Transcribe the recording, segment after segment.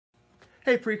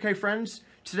Hey pre-K friends,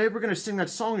 today we're going to sing that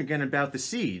song again about the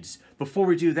seeds. Before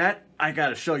we do that, I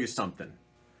gotta show you something.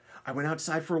 I went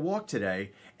outside for a walk today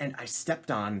and I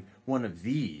stepped on one of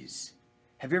these.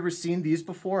 Have you ever seen these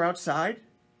before outside?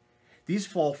 These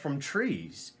fall from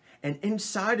trees and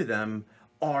inside of them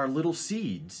are little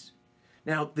seeds.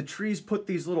 Now the trees put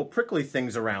these little prickly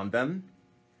things around them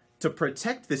to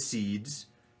protect the seeds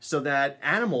so that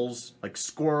animals like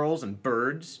squirrels and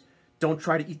birds don't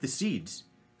try to eat the seeds.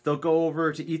 They'll go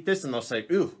over to eat this and they'll say,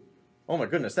 "Ooh, oh my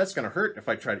goodness, that's gonna hurt if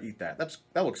I try to eat that.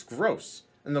 That looks gross."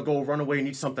 And they'll go run away and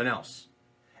eat something else.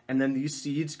 And then these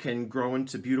seeds can grow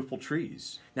into beautiful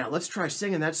trees. Now let's try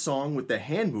singing that song with the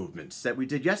hand movements that we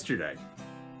did yesterday.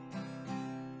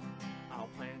 I'll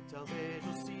plant a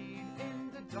little seed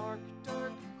in the dark,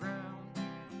 dark ground.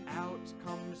 Out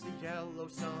comes the yellow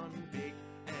sun, big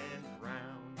and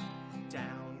round.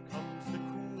 Down comes the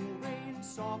cool rain,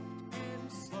 soft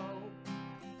and slow.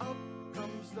 Up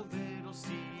comes the little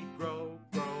seed, grow,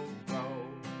 grow, grow.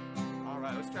 All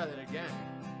right, let's try that again.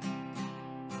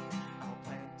 I'll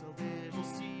plant a little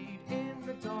seed in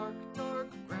the dark, dark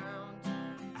ground.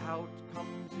 Out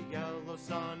comes the yellow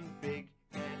sun, big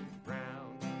and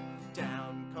round.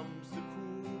 Down comes the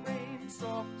cool rain,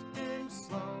 soft and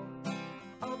slow.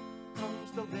 Up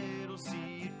comes the little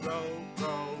seed, grow,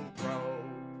 grow, grow.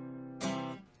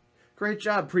 Great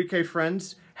job, pre-K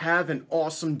friends. Have an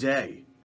awesome day.